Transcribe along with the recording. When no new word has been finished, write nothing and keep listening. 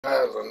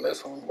Guys, on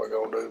this one we're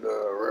going to do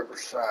the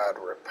riverside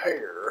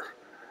repair.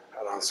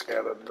 I done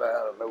scouted it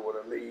out. I know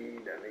what I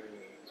need. I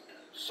need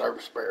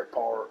service spare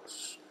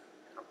parts.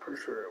 I'm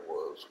pretty sure it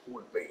was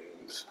wood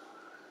beams,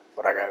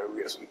 but I gotta go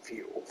get some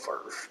fuel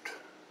first.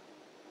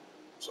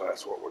 So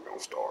that's what we're going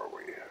to start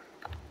with.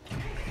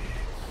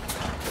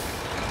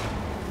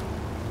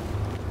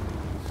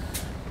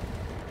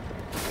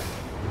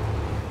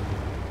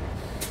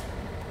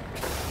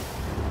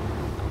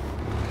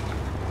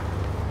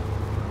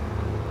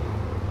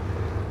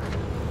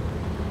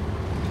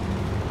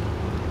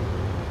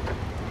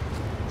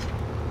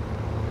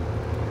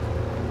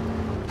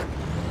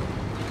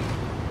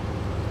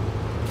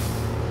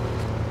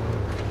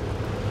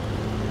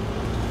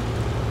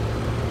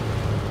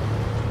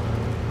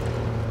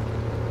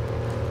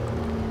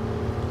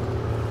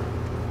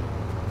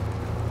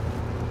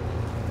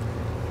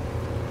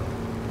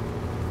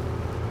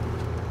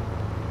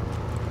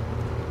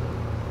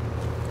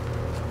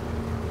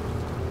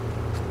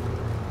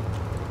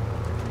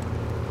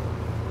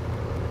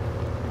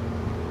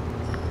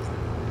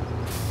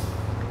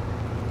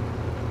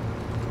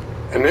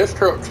 And this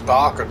truck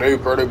stock will do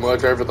pretty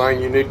much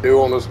everything you need to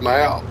do on this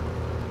map.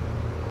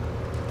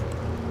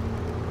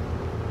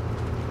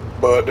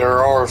 But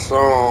there are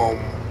some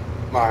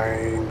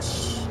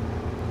things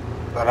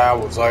that I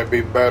would say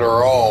be better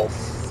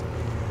off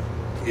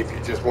if you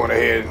just went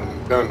ahead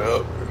and done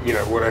the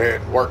went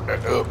ahead and worked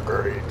at the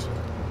upgrades.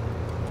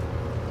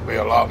 Be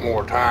a lot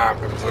more time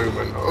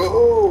consuming.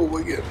 Oh,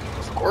 we get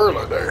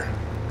squirrely there.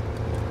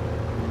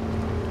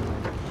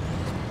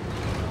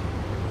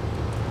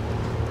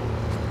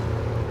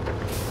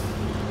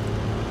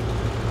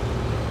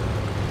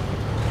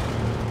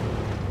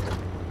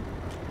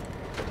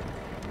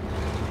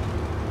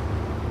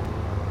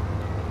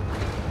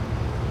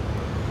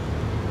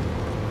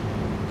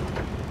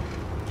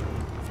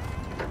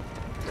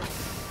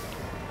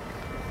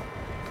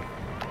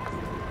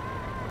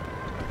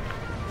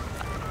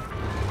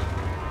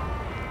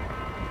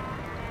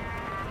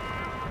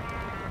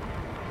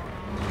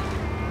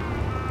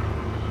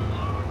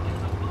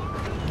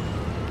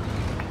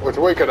 Which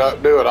we could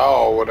do it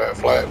all with that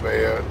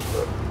flatbed,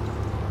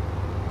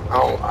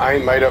 but I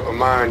ain't made up my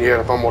mind yet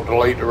if I'm going to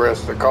delete the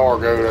rest of the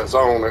cargo that's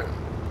on it.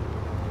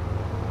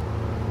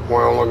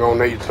 We're only going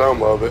to need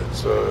some of it,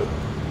 so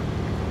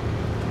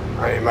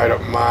I ain't made up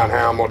my mind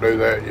how I'm going to do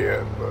that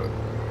yet, but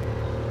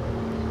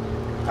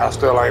I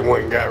still ain't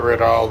went and got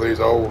rid of all these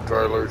old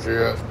trailers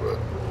yet, but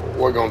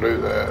we're going to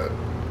do that.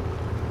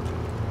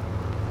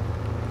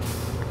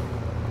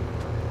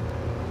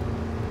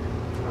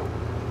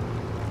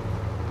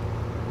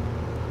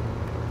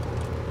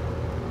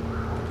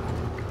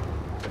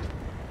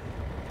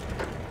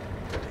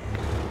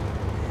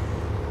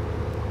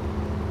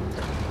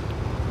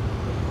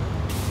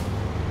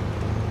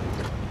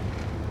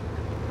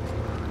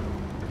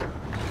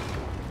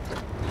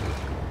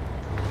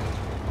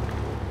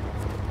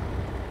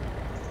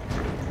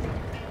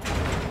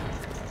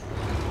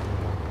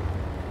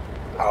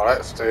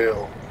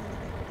 Oh,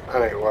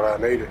 that ain't what I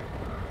needed.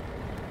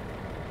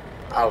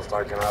 I was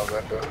thinking I was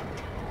at the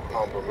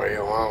lumber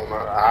mill. I don't know.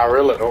 I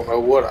really don't know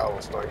what I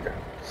was thinking.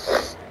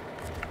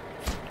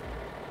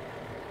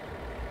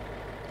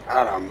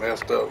 I done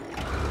messed up.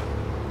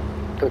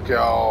 Took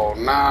y'all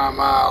 9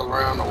 miles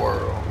around the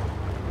world.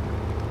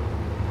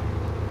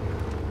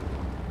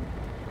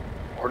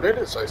 Or did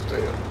it say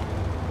steel?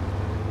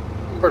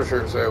 I'm pretty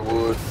sure it said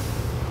wood.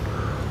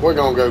 We're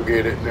gonna go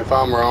get it, and if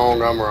I'm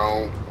wrong, I'm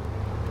wrong.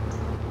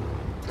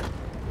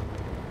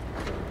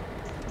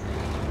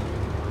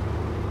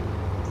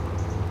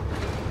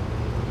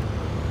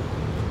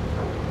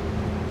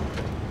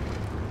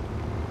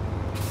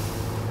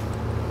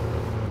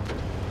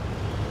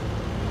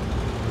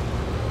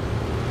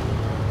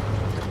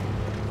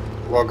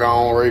 We're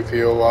gonna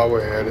refuel while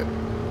we're at it.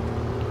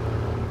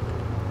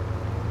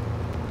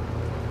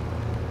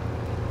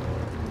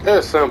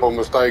 There's simple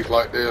mistakes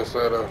like this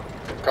that'll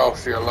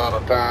cost you a lot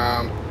of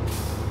time.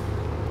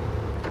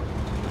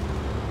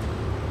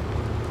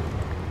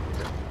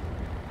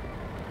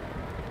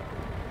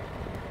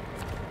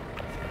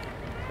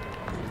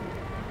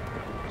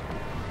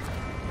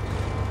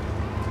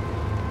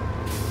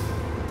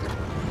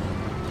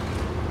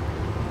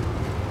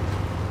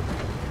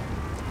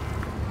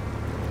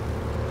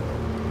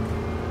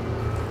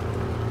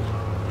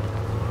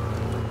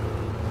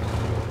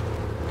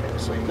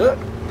 Can't see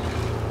nothing.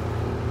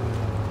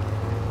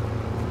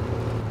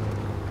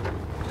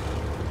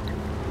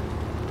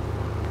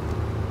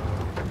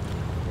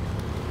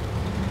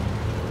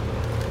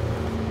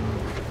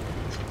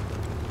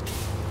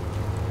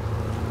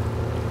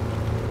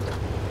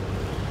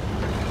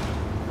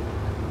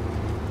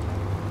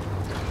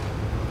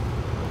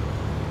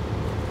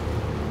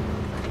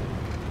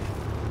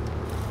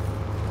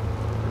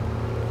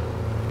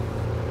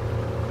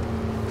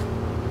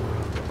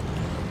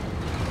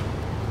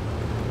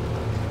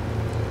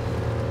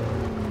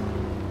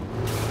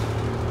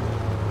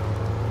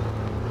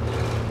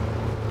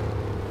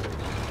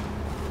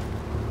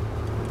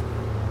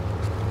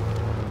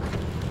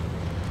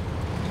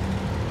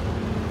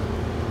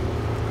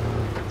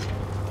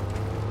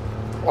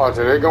 Watch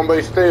it, it's gonna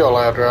be still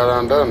after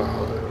I done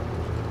all this.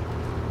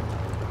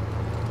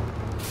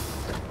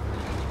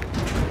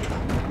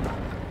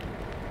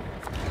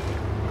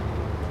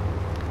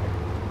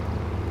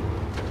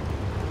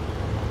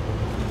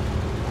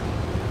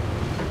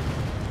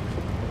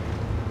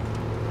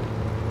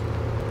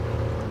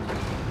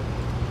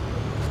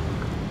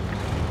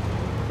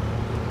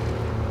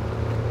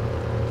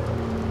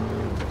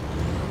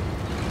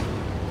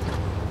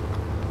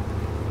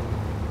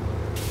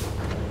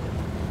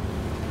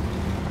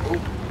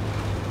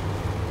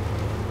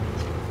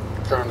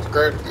 Trying to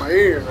scratch my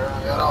ear now.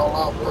 I got all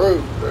off the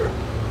road there.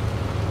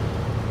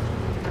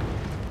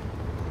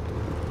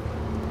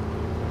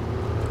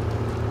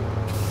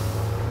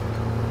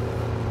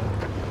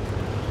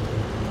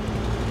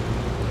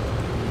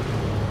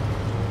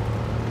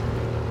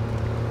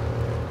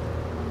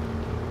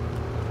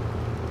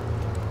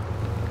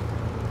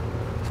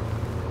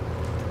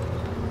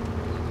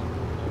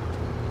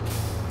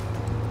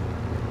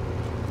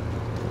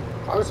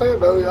 Like I said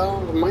though,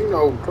 y'all, the main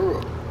old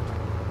truck.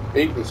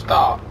 He can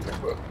stop,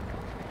 but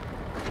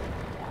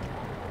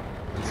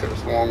should have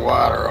swung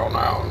wider on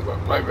that one, but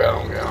maybe I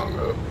don't get hung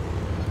up.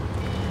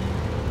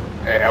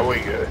 Yeah,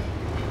 we good.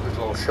 This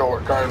little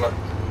short trailer.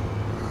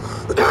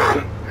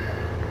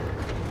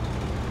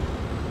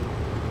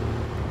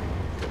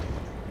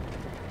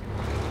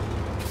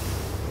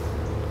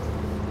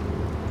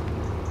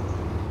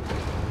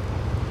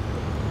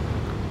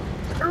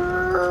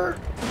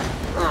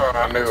 Oh,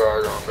 I knew I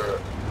was gonna do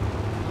it.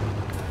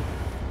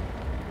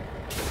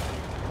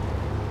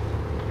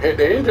 Hit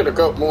the engine a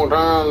couple more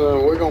times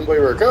and we're gonna be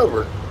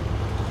recovered.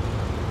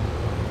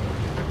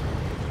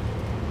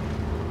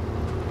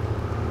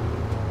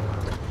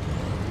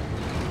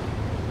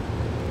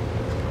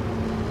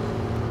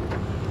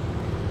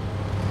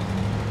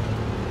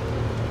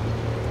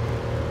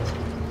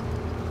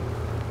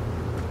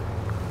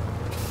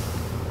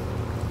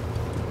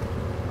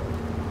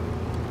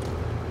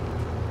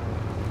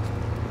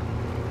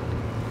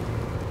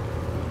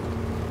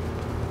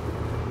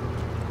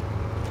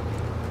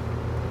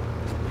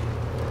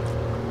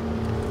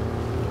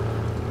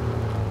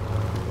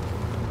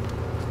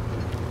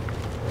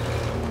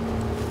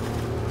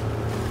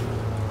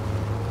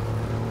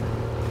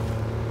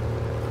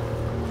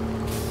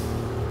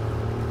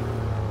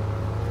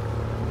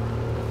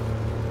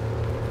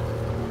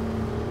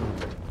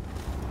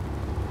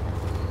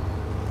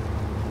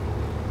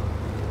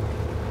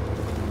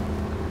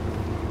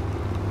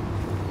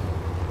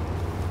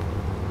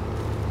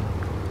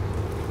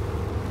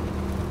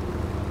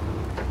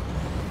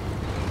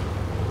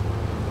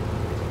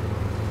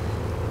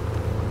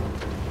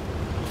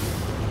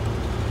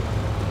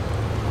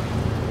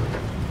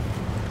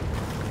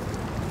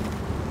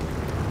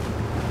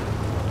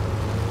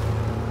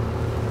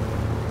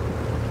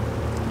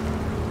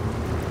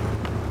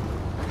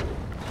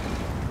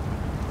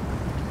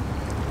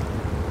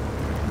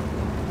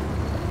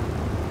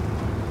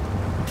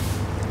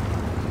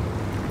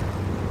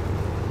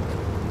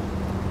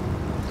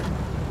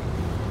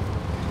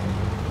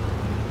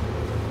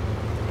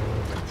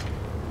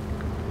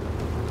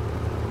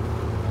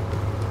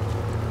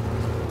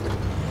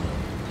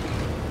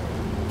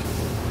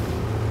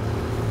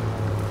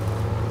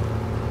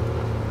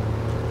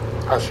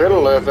 I should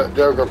have left that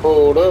joker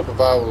pulled up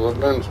if I was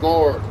been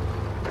smart.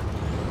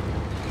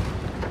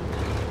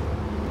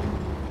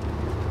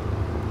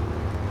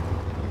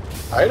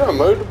 I done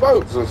moved the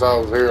boat since I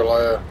was here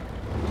last.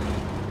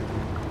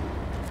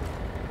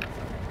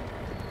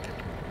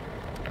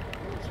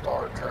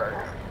 Start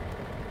tracking.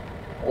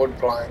 Wood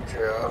planks,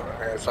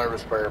 yeah, and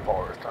service spare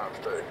parts times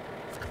 2.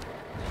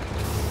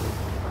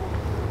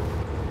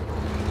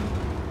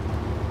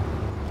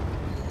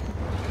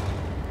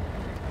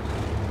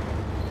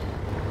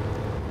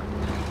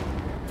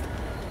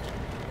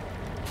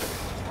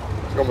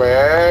 It's gonna be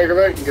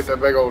aggravating to get that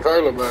big old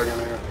trailer back in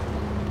here.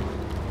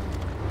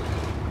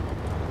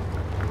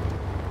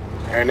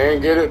 And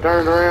then get it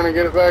turned around and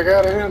get it back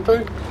out of here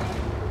too.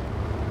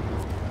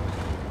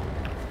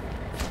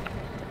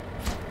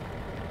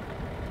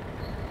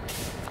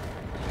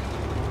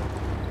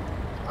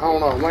 I don't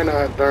know, I may not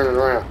have to turn it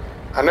around.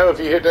 I know if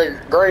you hit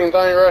that green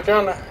thing right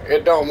yonder,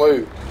 it don't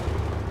move.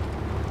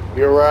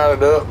 You'll ride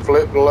it up,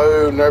 flip the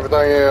load and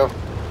everything else.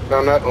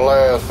 Done that the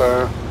last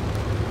time.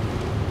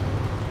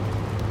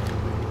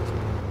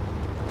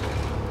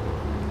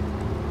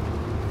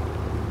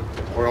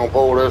 We're gonna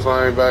pull this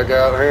thing back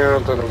out here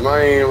to the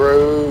main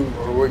road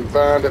where we can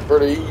find it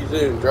pretty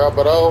easy and drop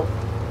it off.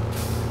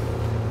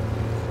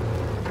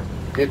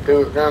 Get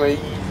to it kinda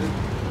easy.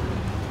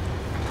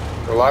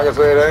 So like I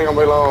said, it ain't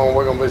gonna be long.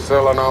 We're gonna be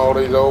selling all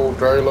these old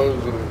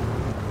trailers and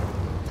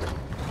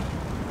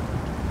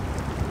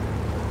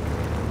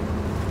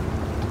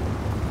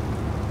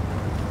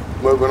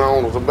moving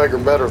on to some bigger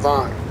and better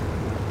things.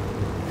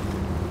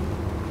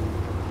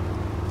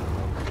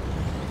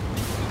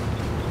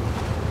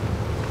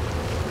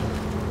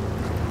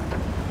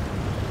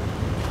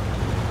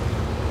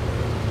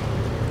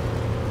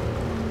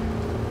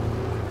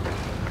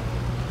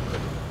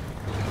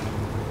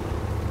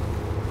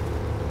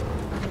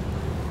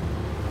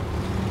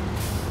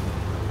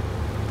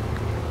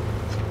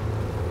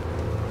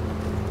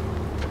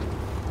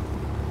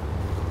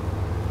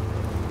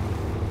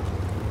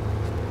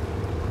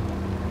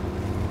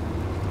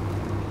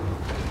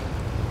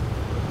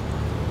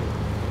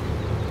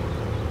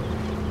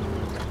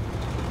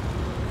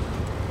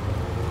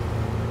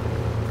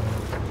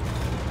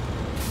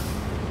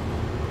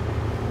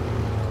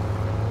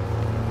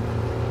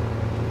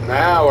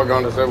 Now we're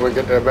going to see if we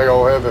get that big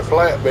old heavy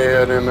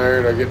flatbed in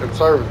there to get them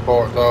service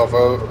parts off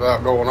of it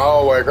without going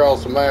all the way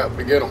across the map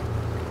to get them.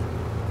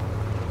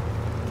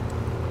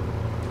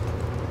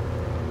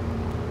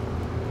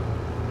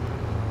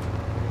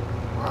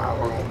 Alright,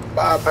 we're going to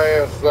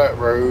bypass that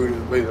road.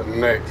 It'll be the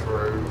next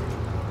road.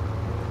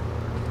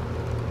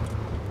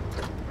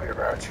 Be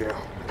right here.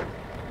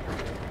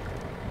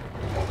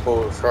 I'm going to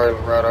pull the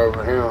trailer right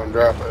over here and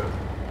drop it.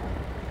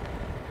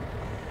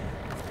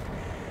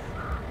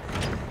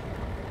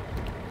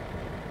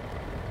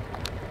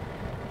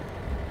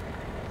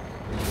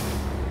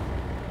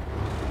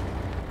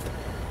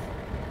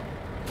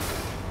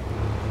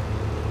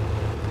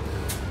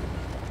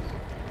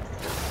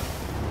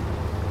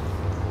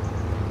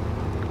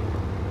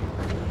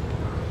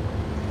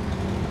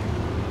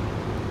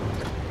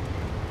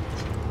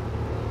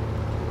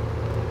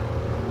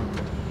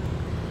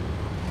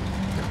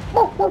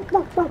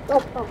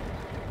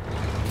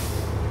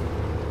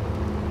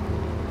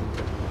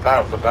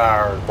 That was the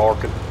tires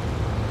barking.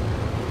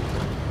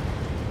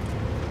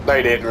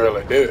 They didn't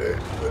really do it,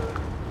 but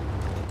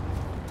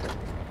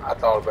I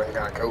thought it'd been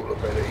kind of cool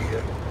if it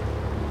did.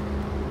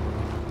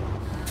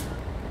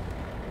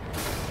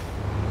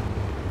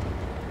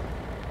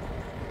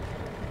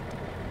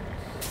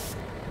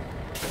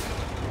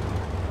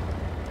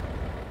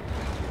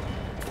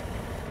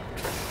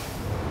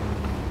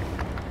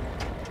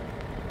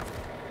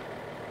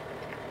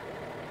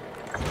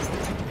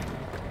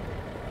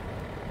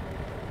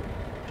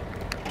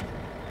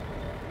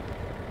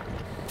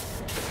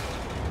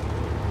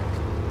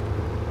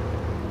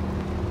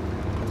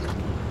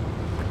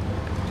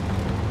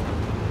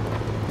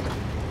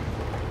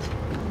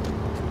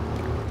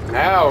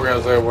 Now we're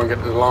gonna see if we can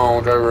get this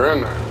launch over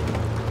in there.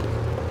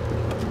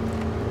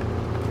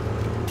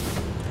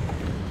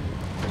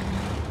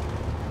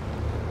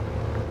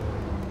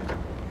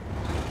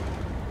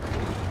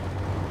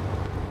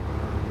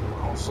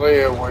 We'll see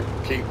if we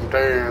can keep them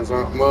tearing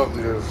something up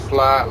and just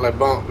slightly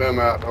bump them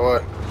out the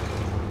way.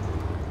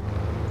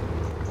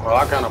 Well,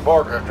 I kind of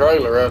parked that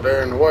trailer right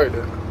there in the way,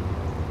 didn't I?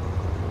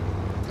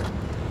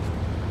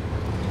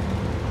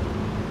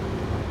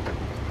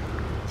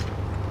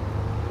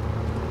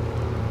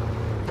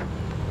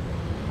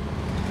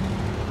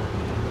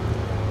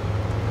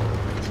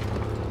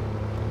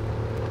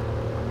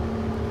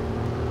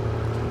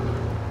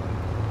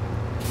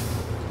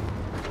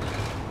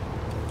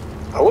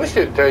 I wish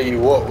it'd tell you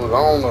what was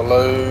on the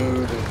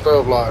load and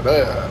stuff like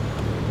that.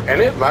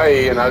 And it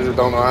may, and I just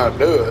don't know how to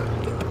do it.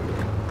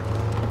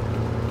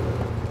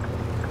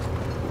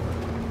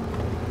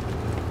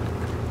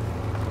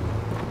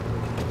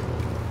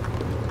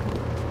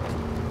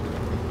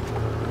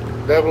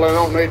 Definitely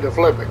don't need to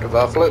flip it, because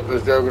I flipped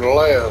this joker the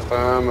last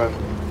time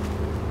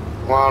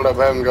and wound up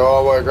having to go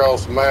all the way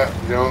across the map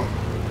and jump.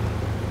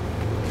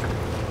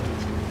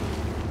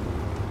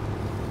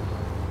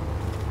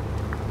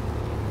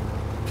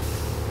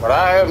 But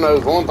I have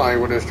noticed one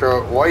thing with this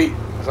truck, weight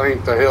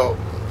seems to help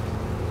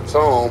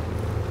some.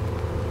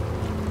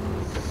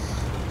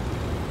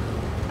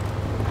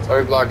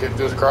 Seems like it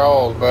just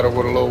crawls better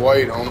with a little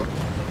weight on it.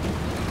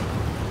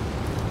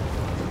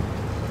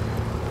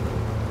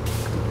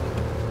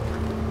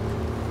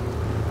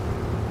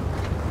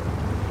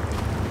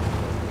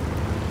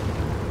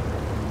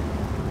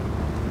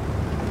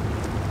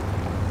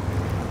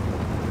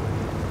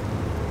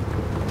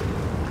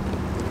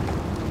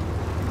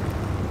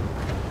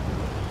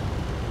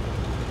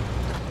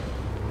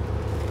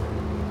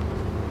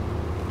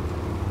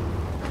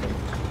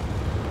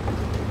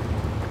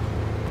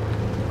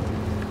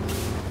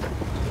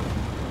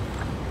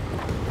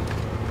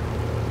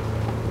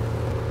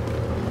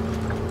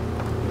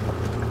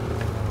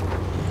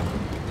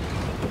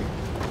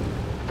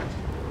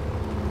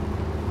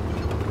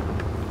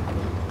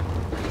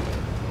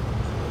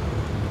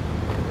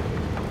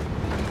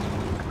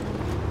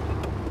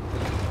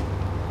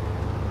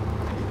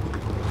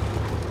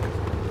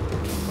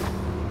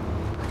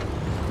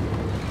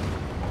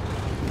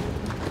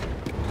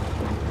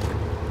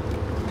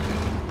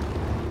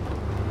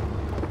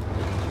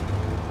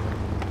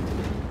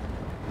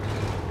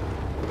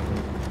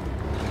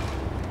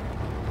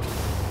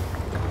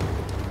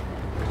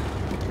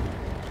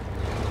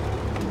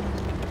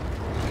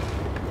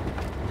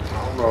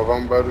 I don't know if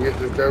I'm about to get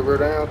this cover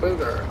down through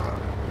there or not.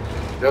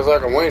 Just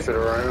like I can winch it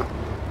around.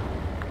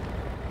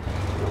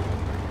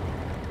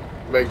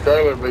 Big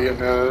trailer be getting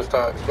down this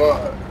tight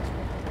spot.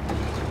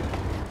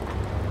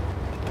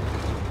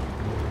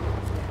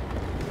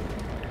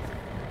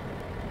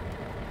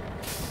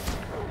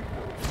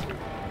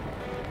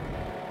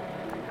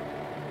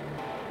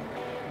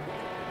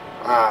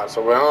 Alright,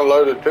 so we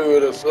unloaded 2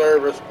 of the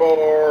service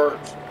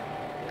parts.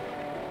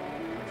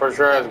 Pretty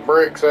sure that's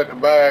bricks at the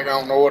back. I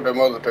don't know what them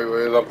other 2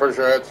 is. I'm pretty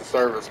sure that's a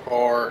service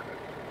part.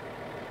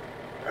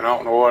 And I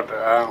don't know what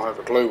I don't have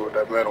a clue what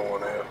that middle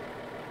one is.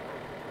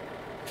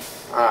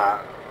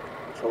 Alright,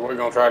 so we're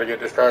gonna try to get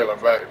this trailer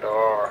back to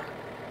our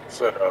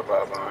setup,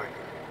 I think.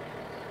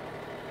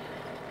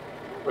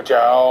 But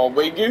y'all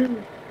be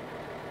good.